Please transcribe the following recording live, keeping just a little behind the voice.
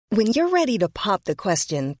When you're ready to pop the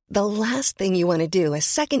question, the last thing you want to do is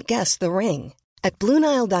second-guess the ring. At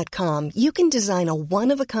BlueNile.com, you can design a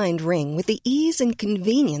one-of-a-kind ring with the ease and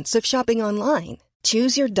convenience of shopping online.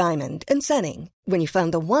 Choose your diamond and setting. When you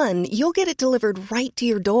find the one, you'll get it delivered right to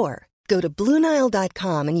your door. Go to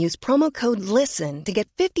BlueNile.com and use promo code LISTEN to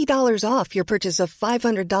get $50 off your purchase of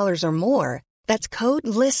 $500 or more. That's code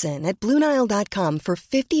LISTEN at BlueNile.com for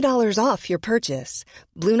 $50 off your purchase.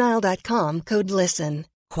 BlueNile.com, code LISTEN.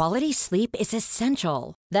 Quality sleep is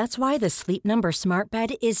essential. That's why the Sleep Number Smart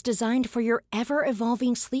Bed is designed for your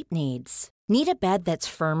ever-evolving sleep needs. Need a bed that's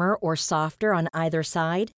firmer or softer on either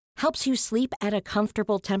side? Helps you sleep at a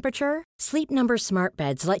comfortable temperature? Sleep Number Smart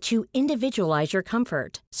Beds let you individualize your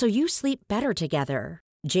comfort, so you sleep better together.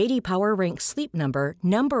 J.D. Power ranks Sleep Number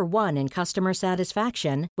number 1 in customer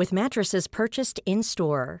satisfaction with mattresses purchased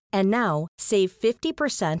in-store. And now, save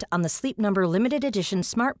 50% on the Sleep Number Limited Edition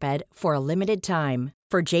Smart Bed for a limited time.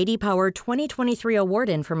 For J.D. Power 2023 award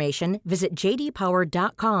information, visit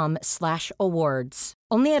jdpower.com/awards.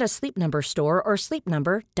 Only at a Sleep Number store or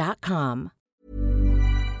sleepnumber.com.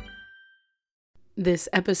 This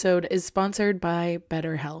episode is sponsored by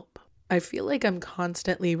BetterHelp. I feel like I'm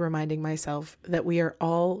constantly reminding myself that we are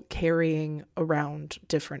all carrying around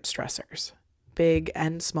different stressors, big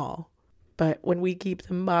and small. But when we keep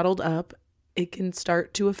them bottled up, it can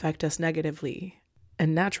start to affect us negatively.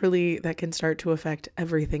 And naturally, that can start to affect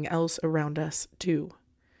everything else around us too.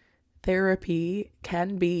 Therapy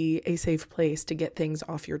can be a safe place to get things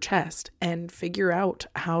off your chest and figure out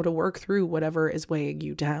how to work through whatever is weighing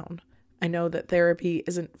you down. I know that therapy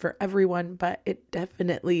isn't for everyone, but it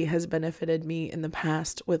definitely has benefited me in the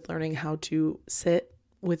past with learning how to sit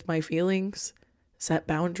with my feelings, set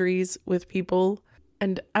boundaries with people,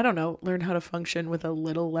 and learn how to function with a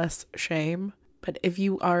little less shame. But if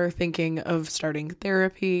you are thinking of starting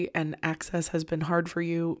therapy and access has been hard for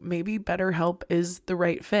you, maybe BetterHelp is the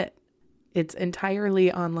right fit. It's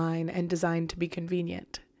entirely online and designed to be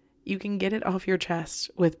convenient. You can get it off your chest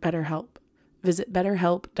with BetterHelp. Visit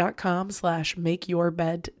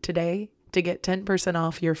BetterHelp.com/makeyourbed today to get 10%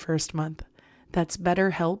 off your first month. That's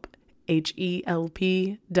BetterHelp,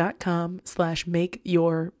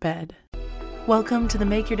 HELP.com/makeyourbed. Welcome to the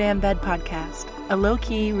Make Your Damn Bed podcast, a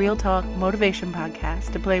low-key, real-talk motivation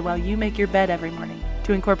podcast to play while you make your bed every morning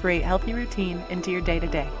to incorporate healthy routine into your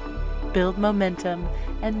day-to-day. Build momentum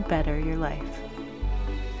and better your life.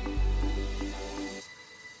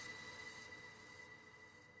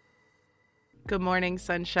 Good morning,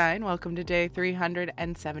 sunshine. Welcome to day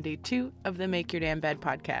 372 of the Make Your Damn Bed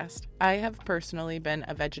podcast. I have personally been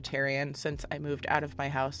a vegetarian since I moved out of my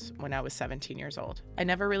house when I was 17 years old. I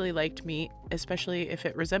never really liked meat, especially if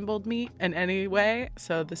it resembled meat in any way.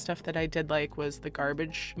 So the stuff that I did like was the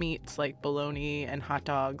garbage meats like bologna and hot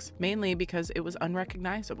dogs, mainly because it was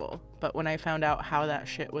unrecognizable. But when I found out how that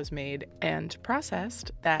shit was made and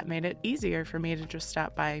processed, that made it easier for me to just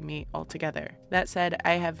stop buying meat altogether. That said,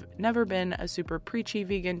 I have never been a super preachy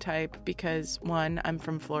vegan type because, one, I'm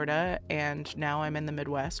from Florida and now I'm in the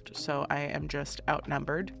Midwest, so I am just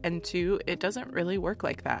outnumbered. And two, it doesn't really work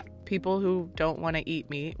like that. People who don't want to eat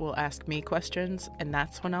meat will ask me questions, and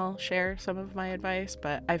that's when I'll share some of my advice.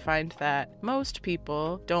 But I find that most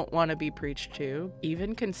people don't want to be preached to.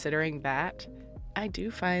 Even considering that, I do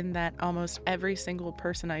find that almost every single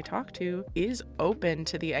person I talk to is open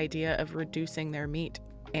to the idea of reducing their meat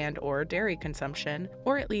and or dairy consumption,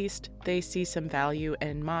 or at least they see some value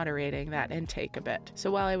in moderating that intake a bit. So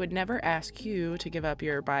while I would never ask you to give up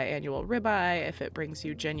your biannual ribeye if it brings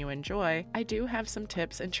you genuine joy, I do have some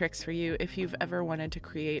tips and tricks for you if you've ever wanted to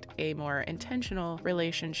create a more intentional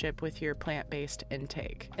relationship with your plant-based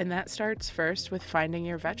intake. And that starts first with finding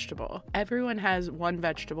your vegetable. Everyone has one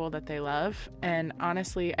vegetable that they love, and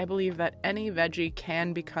honestly, I believe that any veggie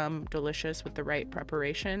can become delicious with the right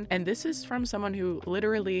preparation. And this is from someone who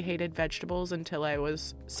literally hated vegetables until I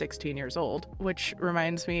was 16 years old, which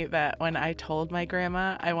reminds me that when I told my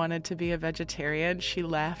grandma I wanted to be a vegetarian, she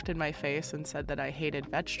laughed in my face and said that I hated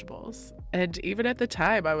vegetables. And even at the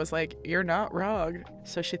time, I was like, you're not wrong.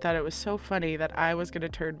 So she thought it was so funny that I was going to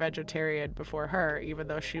turn vegetarian before her, even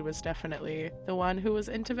though she was definitely the one who was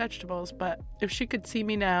into vegetables. But if she could see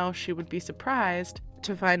me now, she would be surprised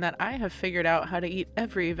to find that I have figured out how to eat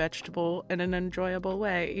every vegetable in an enjoyable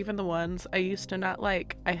way. Even the ones I used to not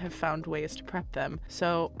like, I have found ways to prep them.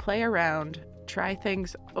 So play around, try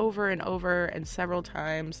things over and over and several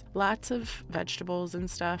times. Lots of vegetables and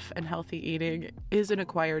stuff and healthy eating is an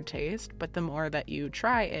acquired taste, but the more that you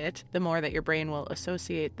try it, the more that your brain will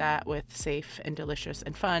associate that with safe and delicious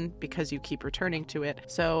and fun because you keep returning to it.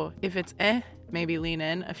 So if it's maybe lean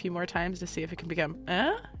in a few more times to see if it can become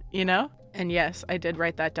And yes, I did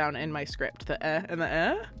write that down in my script, the and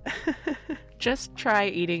the Just try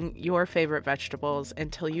eating your favorite vegetables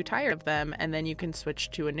until you tire of them, and then you can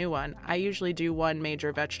switch to a new one. I usually do one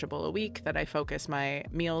major vegetable a week that I focus my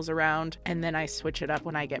meals around, and then I switch it up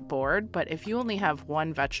when I get bored. But if you only have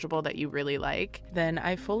one vegetable that you really like, then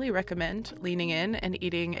I fully recommend leaning in and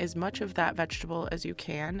eating as much of that vegetable as you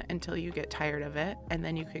can until you get tired of it. And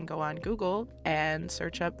then you can go on Google and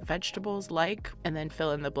search up vegetables like, and then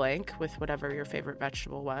fill in the blank with whatever your favorite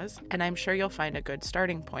vegetable was. And I'm sure you'll find a good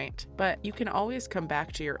starting point. But you can always come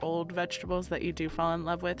back to your old vegetables that you do fall in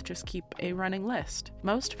love with. Just keep a running list.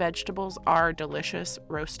 Most vegetables are delicious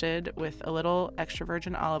roasted with a little extra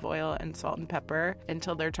virgin olive oil and salt and pepper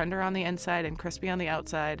until they're tender on the inside and crispy on the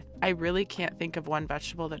outside. I really can't think of one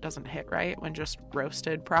vegetable that doesn't hit right when just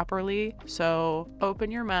roasted properly. So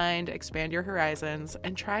open your mind, expand your horizons,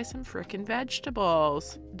 and try some frickin'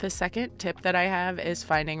 vegetables. The second tip that I have is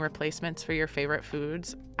finding replacements for your favorite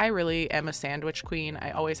foods. I really am a sandwich queen.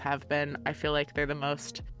 I always have been. I feel like they're the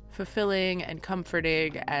most fulfilling and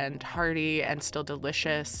comforting and hearty and still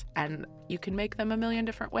delicious, and you can make them a million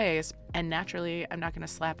different ways. And naturally, I'm not going to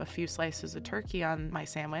slap a few slices of turkey on my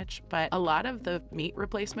sandwich, but a lot of the meat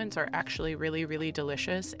replacements are actually really, really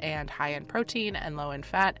delicious and high in protein and low in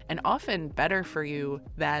fat, and often better for you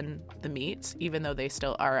than the meats, even though they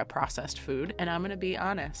still are a processed food. And I'm going to be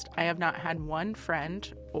honest, I have not had one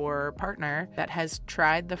friend or partner that has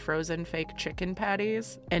tried the frozen fake chicken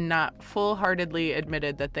patties and not full-heartedly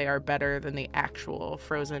admitted that they are better than the actual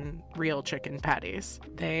frozen real chicken patties.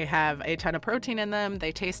 They have a ton of protein in them,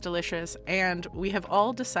 they taste delicious, and we have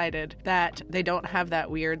all decided that they don't have that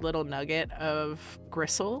weird little nugget of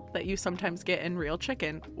gristle that you sometimes get in real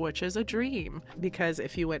chicken, which is a dream. Because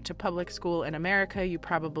if you went to public school in America, you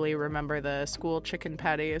probably remember the school chicken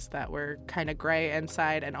patties that were kind of gray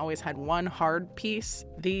inside and always had one hard piece.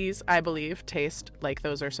 These, I believe, taste like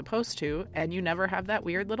those are supposed to, and you never have that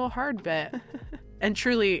weird little hard bit. And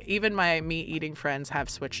truly, even my meat-eating friends have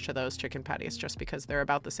switched to those chicken patties just because they're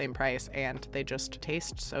about the same price and they just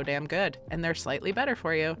taste so damn good. And they're slightly better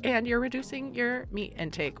for you. And you're reducing your meat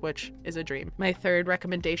intake, which is a dream. My third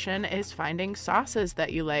recommendation is finding sauces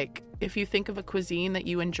that you like. If you think of a cuisine that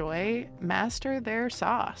you enjoy, master their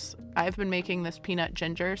sauce. I've been making this peanut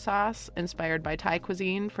ginger sauce inspired by Thai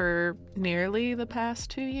cuisine for nearly the past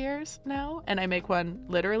 2 years now, and I make one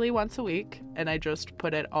literally once a week, and I just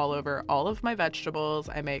put it all over all of my vegetables.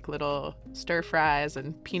 I make little stir fries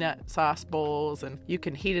and peanut sauce bowls, and you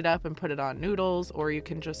can heat it up and put it on noodles, or you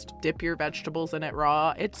can just dip your vegetables in it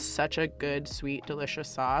raw. It's such a good, sweet, delicious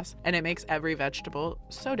sauce, and it makes every vegetable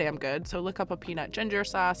so damn good. So look up a peanut ginger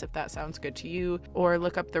sauce if that sounds good to you, or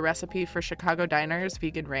look up the recipe for Chicago Diner's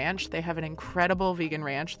vegan ranch. They have an incredible vegan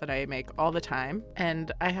ranch that I make all the time,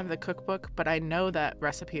 and I have the cookbook, but I know that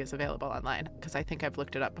recipe is available online because I think I've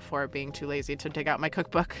looked it up before, being too lazy to dig out my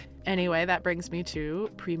cookbook. Anyway, that brings me to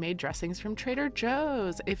pre-made dressings from Trader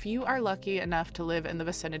Joe's. If you are lucky enough to live in the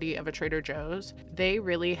vicinity of a Trader Joe's, they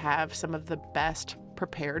really have some of the best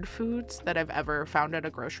prepared foods that I've ever found at a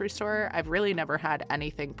grocery store. I've really never had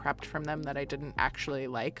anything prepped from them that I didn't actually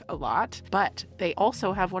like a lot, but they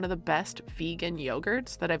also have one of the best vegan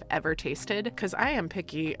yogurts that I've ever tasted, because I am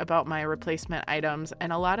picky about my replacement items,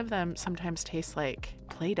 and a lot of them sometimes taste like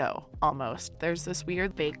Play-Doh almost. There's this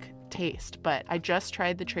weird fake taste, but I just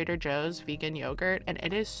tried the Trader Joe's vegan yogurt and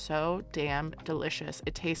it is so damn delicious.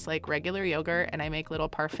 It tastes like regular yogurt, and I make little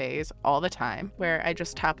parfaits all the time where I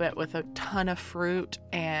just top it with a ton of fruit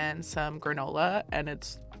and some granola, and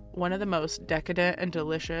it's one of the most decadent and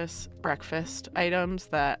delicious breakfast items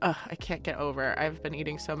that I can't get over. I've been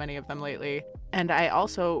eating so many of them lately. And I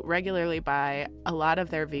also regularly buy a lot of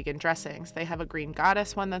their vegan dressings. They have a Green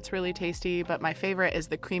Goddess one that's really tasty, but my favorite is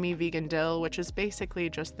the creamy vegan dill, which is basically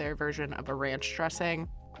just their version of a ranch dressing.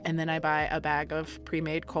 And then I buy a bag of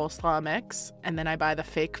pre-made coleslaw mix, and then I buy the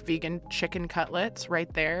fake vegan chicken cutlets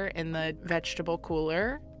right there in the vegetable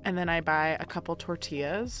cooler. And then I buy a couple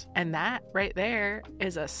tortillas, and that right there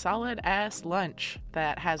is a solid ass lunch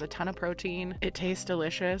that has a ton of protein. It tastes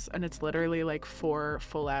delicious, and it's literally like 4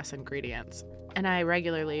 full ass ingredients. And I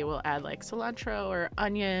regularly will add like cilantro or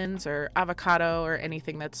onions or avocado or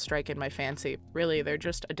anything that's striking my fancy. Really, they're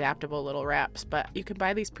just adaptable little wraps, but you can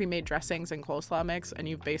buy these pre-made dressings and coleslaw mix and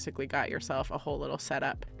you've basically got yourself a whole little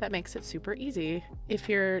setup. That makes it super easy. If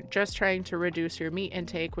you're just trying to reduce your meat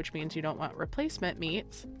intake, which means you don't want replacement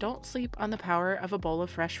meats, don't sleep on the power of a bowl of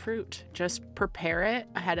fresh fruit. Just prepare it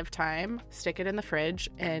ahead of time, stick it in the fridge,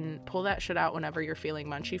 and pull that shit out whenever you're feeling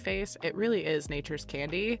munchy face. It really is nature's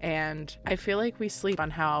candy, and I feel like we sleep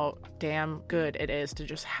on how damn good it is to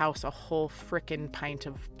just house a whole frickin' pint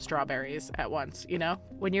of strawberries at once, you know?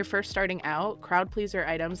 When you're first starting out, crowd pleaser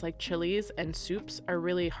items like chilies and soups are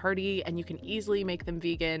really hearty and you can easily make them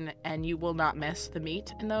vegan and you will not miss the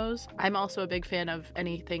meat in those. I'm also a big fan of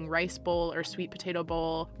anything rice bowl or sweet potato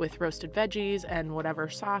bowl with roasted veggies and whatever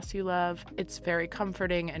sauce you love. It's very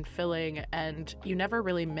comforting and filling and you never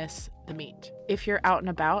really miss the meat. If you're out and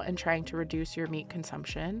about and trying to reduce your meat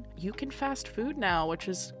consumption, you can fast food now, which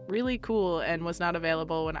is really cool and was not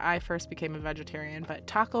available when I first became a vegetarian. But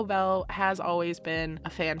Taco Bell has always been a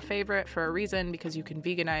fan favorite for a reason, because you can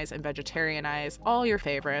veganize and vegetarianize all your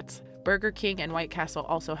favorites. Burger King and White Castle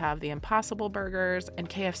also have the Impossible Burgers, and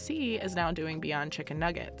KFC is now doing Beyond Chicken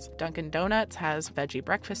Nuggets. Dunkin' Donuts has veggie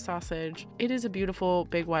breakfast sausage. It is a beautiful,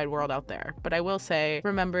 big, wide world out there. But I will say,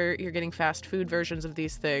 remember, you're getting fast food versions of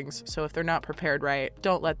these things, so if they're not prepared right,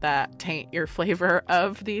 don't let that taint your flavor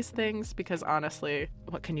of these things, because honestly,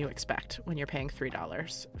 what can you expect when you're paying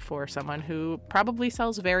 $3 for someone who probably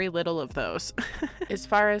sells very little of those? As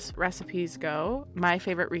far as recipes go, my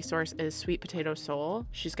favorite resource is Sweet Potato Soul.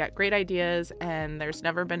 She's got great ideas, and there's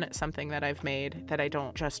never been something that I've made that I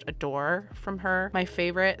don't just adore from her. My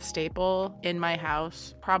favorite staple in my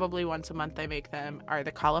house, probably once a month I make them, are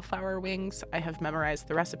the cauliflower wings. I have memorized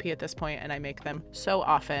the recipe at this point, and I make them so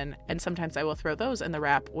often, and sometimes I will throw those in the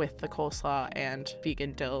wrap with the coleslaw and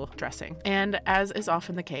vegan dill dressing. And as is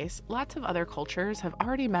often the case, lots of other cultures have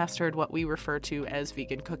already mastered what we refer to as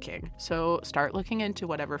vegan cooking. So start looking into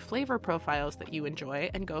whatever flavor profiles that you enjoy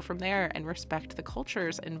and go from there, and respect the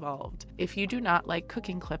cultures involved. If you do not like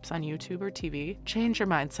cooking clips on YouTube or TV, change your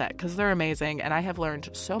mindset, because they're amazing, and I have learned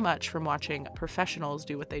so much from watching professionals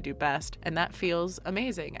do what they do best, and that feels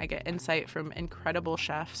amazing. I get insight from incredible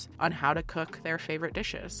chefs on how to cook their favorite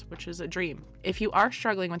dishes, which is a dream. If you are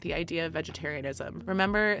struggling with the idea of vegetarianism,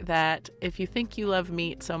 remember that if you think you love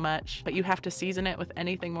meat so much, but you have to season it with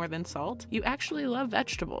anything more than salt, you actually love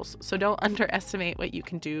vegetables, so don't underestimate what you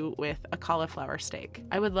can do with a cauliflower steak.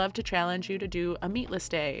 I would love to challenge you to do a meatless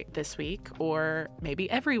day this week, or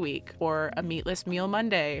maybe every week, or a meatless meal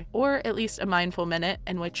Monday, or at least a mindful minute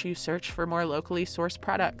in which you search for more locally sourced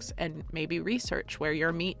products and maybe research where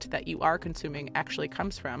your meat that you are consuming actually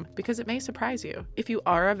comes from, because it may surprise you. If you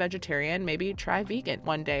are a vegetarian, maybe try vegan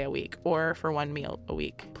one day a week or for one meal a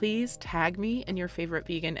week. Please tag me in your favorite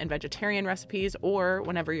vegan and vegetarian recipes, or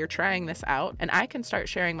whenever you're trying this out, and I can start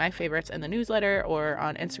sharing my favorites in the newsletter or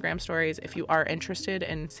on Instagram stories. If you are interested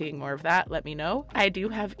in seeing more of that, let me know. I do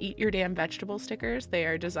have Eat Your Damn Vegetable stickers. They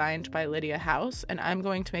are designed by Lydia House, and I'm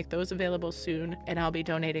going to make those available soon, and I'll be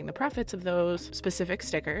donating the profits of those specific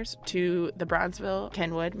stickers to the Bronzeville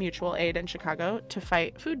Kenwood Mutual Aid in Chicago to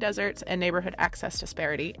fight food deserts and neighborhood access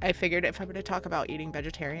disparity. I figured if I'm going to talk about eating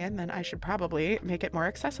vegetarian, then I should probably make it more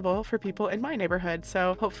accessible for people in my neighborhood.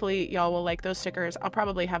 So hopefully y'all will like those stickers. I'll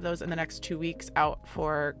probably have those in the next 2 weeks out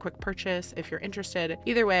for quick purchase if you're interested.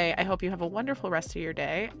 Either way, I hope you have a wonderful rest of your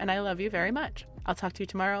day, and I love you very much. I'll talk to you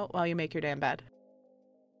tomorrow while you make your damn bed.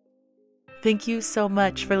 Thank you so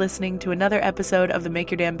much for listening to another episode of the Make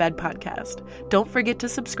Your Damn Bed podcast. Don't forget to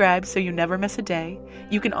subscribe so you never miss a day.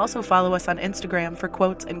 You can also follow us on Instagram for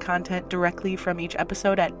quotes and content directly from each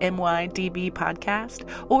episode at MYDB Podcast,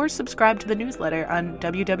 or subscribe to the newsletter on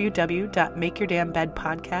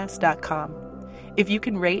www.makeyourdamnbedpodcast.com. If you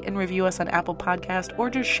can rate and review us on Apple Podcast, or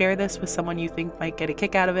just share this with someone you think might get a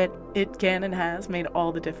kick out of it, it can and has made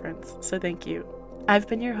all the difference. So thank you. I've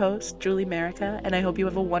been your host, Julie Merica, and I hope you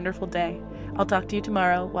have a wonderful day. I'll talk to you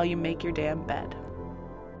tomorrow while you make your damn bed.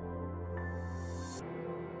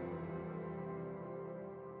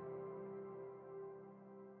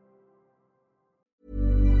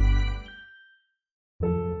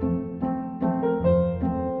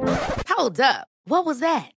 Hold up. What was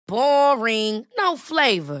that? Boring. No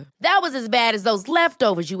flavor. That was as bad as those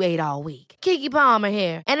leftovers you ate all week. Keke Palmer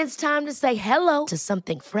here, and it's time to say hello to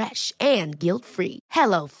something fresh and guilt-free.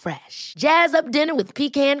 Hello Fresh. Jazz up dinner with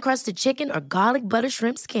pecan-crusted chicken or garlic butter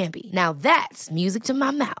shrimp scampi. Now that's music to my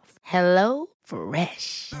mouth. Hello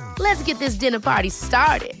Fresh. Let's get this dinner party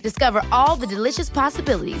started. Discover all the delicious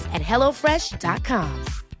possibilities at HelloFresh.com.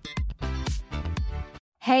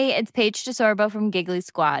 Hey, it's Paige DeSorbo from Giggly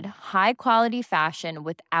Squad. High quality fashion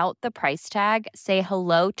without the price tag. Say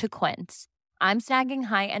hello to Quince. I'm snagging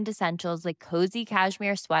high-end essentials like cozy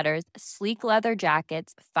cashmere sweaters, sleek leather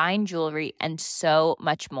jackets, fine jewelry, and so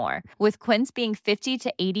much more. With Quince being 50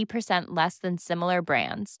 to 80% less than similar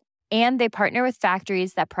brands. And they partner with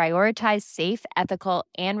factories that prioritize safe, ethical,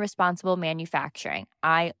 and responsible manufacturing.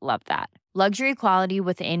 I love that. Luxury quality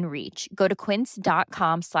within reach. Go to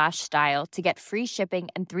quince.com/style to get free shipping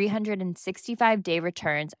and 365-day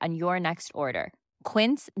returns on your next order.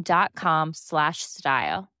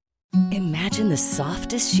 Quince.com/style. Imagine the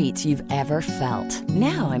softest sheets you've ever felt.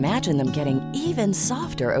 Now imagine them getting even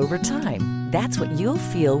softer over time. That's what you'll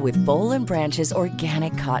feel with Boll & Branch's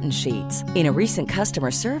organic cotton sheets. In a recent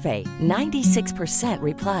customer survey, 96%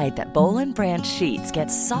 replied that Boll & Branch sheets get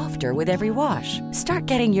softer with every wash. Start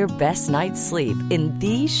getting your best night's sleep in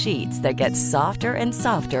these sheets that get softer and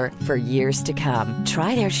softer for years to come.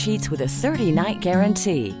 Try their sheets with a 30-night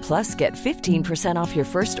guarantee. Plus, get 15% off your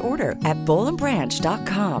first order at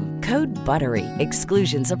bollandbranch.com. Code BUTTERY.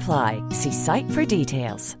 Exclusions apply. See site for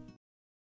details.